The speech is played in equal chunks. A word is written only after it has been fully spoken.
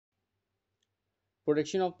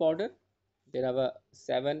Production of powder. There are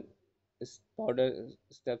seven powder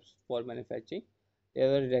steps for manufacturing.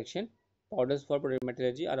 There are reduction. Powders for product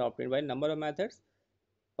metallurgy are obtained by a number of methods.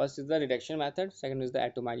 First is the reduction method. Second is the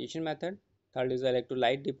atomization method. Third is the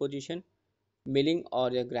electrolyte deposition, milling or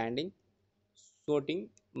grinding, sorting,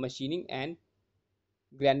 machining, and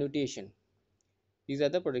granulation. These are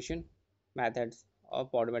the production methods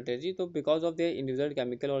of powder metallurgy. So because of their individual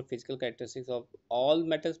chemical or physical characteristics of all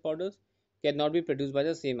metals powders cannot be produced by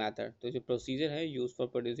the same method. तो जो procedure है used for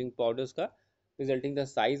producing powders का resulting the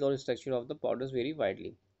size or structure of the powders vary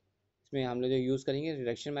widely. इसमें हम लोग जो use करेंगे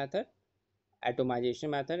reduction method, atomization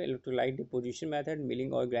method, electrolyte deposition method,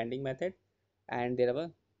 milling or grinding method, and there are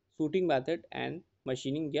sorting method and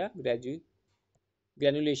machining या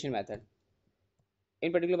granulation method.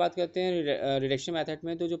 इन particular बात करते हैं reduction method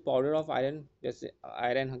में, तो जो पाउडर ऑफ आयरन जैसे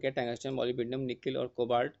आयरन हो गया, टंगस्टन, मॉलिब्डेनम, निकल और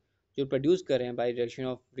कोबाल्ट जो प्रोड्यूस कर रहे हैं बाय रिडक्शन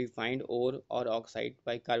ऑफ रिफाइंड ओर और ऑक्साइड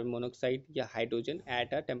बाय कार्बन मोनोऑक्साइड या hydrogen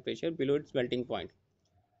at a temperature below it's melting point.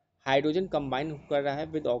 Hydrogen combine कर रहा है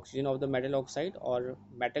with oxygen of the metal oxide और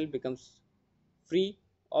metal becomes free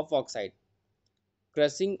of oxide.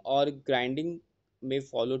 Crushing और grinding may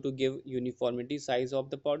follow to give uniformity size of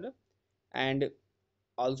the powder, and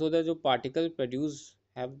also the जो particle produced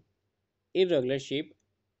have irregular shape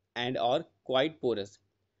and are quite porous.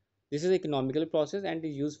 This is economical process and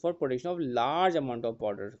is used for production of large amount of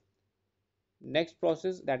powder. Next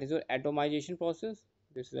process, that is your atomization process.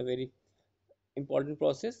 This is a very important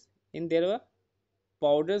process. In there are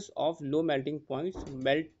powders of low melting points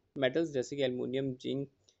melt metals जैसे कि aluminium, zinc,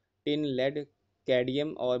 tin, lead,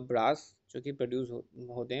 cadmium और brass जो कि produce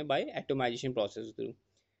होते हैं bye atomisation process through.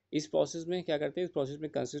 इस process में क्या करते हैं, इस प्रोसेस में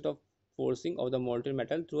consist of forcing of the molten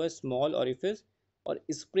metal through a small orifice और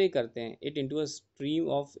स्प्रे करते हैं it into a stream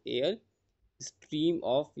of air, stream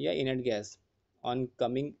of या inert gas. On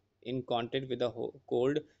coming in contact with the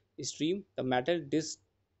cold stream the metal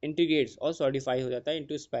डिसइंटीग्रेट्स और solidify हो जाता है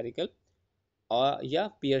into spherical और या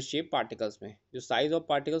पियर शेप पार्टिकल्स में. जो साइज ऑफ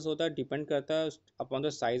पार्टिकल्स होता है डिपेंड करता है upon the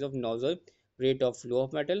size of nozzle, rate of flow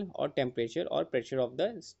of metal और टेम्परेचर और प्रेशर ऑफ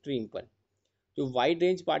द स्ट्रीम पर. जो wide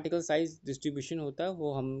range particle size distribution होता है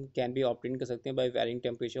वो हम कैन भी ऑप्टेन कर सकते हैं bye varying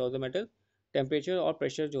temperature of the metal. Temperature और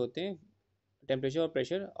प्रेशर जो होते हैं, टेम्परेचर और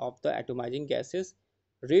pressure of the atomising gases,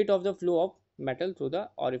 rate of the flow of metal through the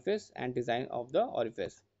orifice and design of the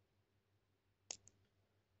orifice.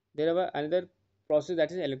 There are another process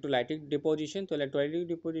that is electrolytic deposition. तो electrolytic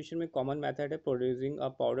deposition में common method है producing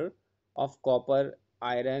a powder of copper,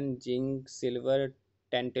 iron, zinc, silver,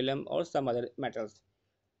 tantalum और some other metals.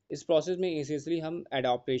 इस process में essentially हम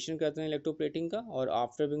adaptation करते हैं electroplating का और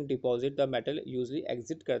after Bing deposit the metal usually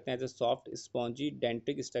exit करते हैं as a soft spongy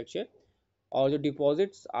डेंट्रिक structure, और जो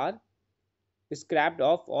deposits are scrapped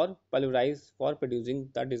off or pulverized for producing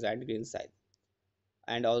the desired grain size.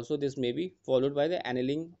 And also this may be followed by the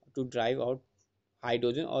annealing to drive out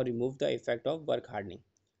hydrogen or remove the effect of work hardening.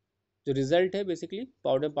 जो result है basically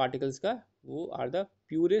powder particles का वो are the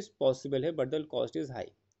purest possible है but the cost is high.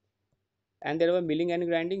 And there are milling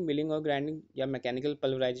and grinding. Milling और grinding या mechanical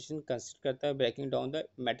pulverization consist करता है breaking down the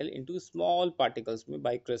metal into small particles में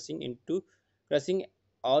by crushing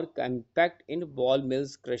और compact in ball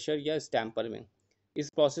mills, crusher या stamper में. इस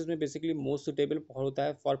process में बेसिकली मोस्ट सुटेबल होता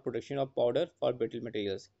है for production of powder for brittle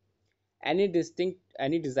materials.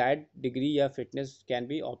 Any desired degree या fitness can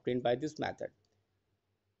be obtained by this method,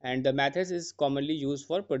 and the method is commonly used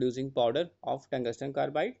for producing powder of tungsten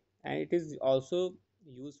carbide, and it is also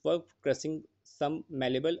used for crushing some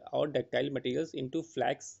malleable or ductile materials into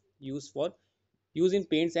flakes use in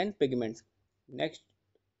paints and pigments. Next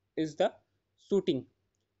is the suiting.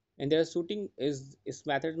 And there shooting is इस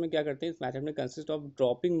method में क्या करते हैं, इस method में consist of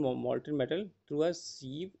dropping molten metal through a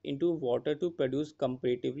sieve into water to produce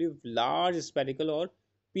comparatively large spherical or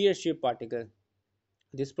pear shaped particle.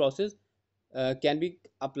 This process can be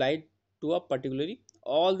applied to a particularly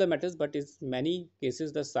all the metals, but in many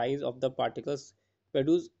cases the size of the particles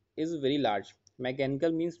produced is very large.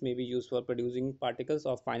 Mechanical means may be used for producing particles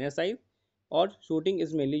of finer size, और shooting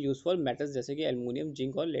is mainly used for metals जैसे कि aluminium,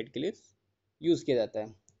 zinc और lead के लिए use किया जाता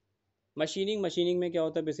है. Machining में क्या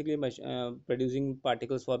होता है basically producing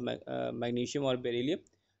particles for magnesium और बेरिलियम.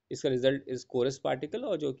 इसका रिजल्ट इज कोरस पार्टिकल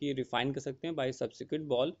और जो कि रिफाइन कर सकते हैं बाय सब्सिक्वेंट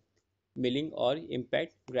बॉल मिलिंग और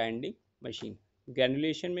इम्पैक्ट ग्राइंडिंग मशीन.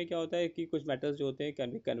 ग्रैनुलेशन में क्या होता है कि कुछ मेटल्स जो होते हैं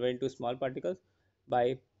can be convert to small particles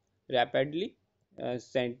bye rapidly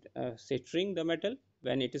सिटरिंग the metal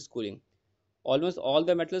when it is cooling. Almost all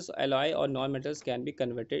the metals, alloy or non-metals can be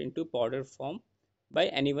converted into powder form by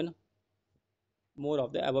any one more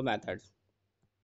of the above methods.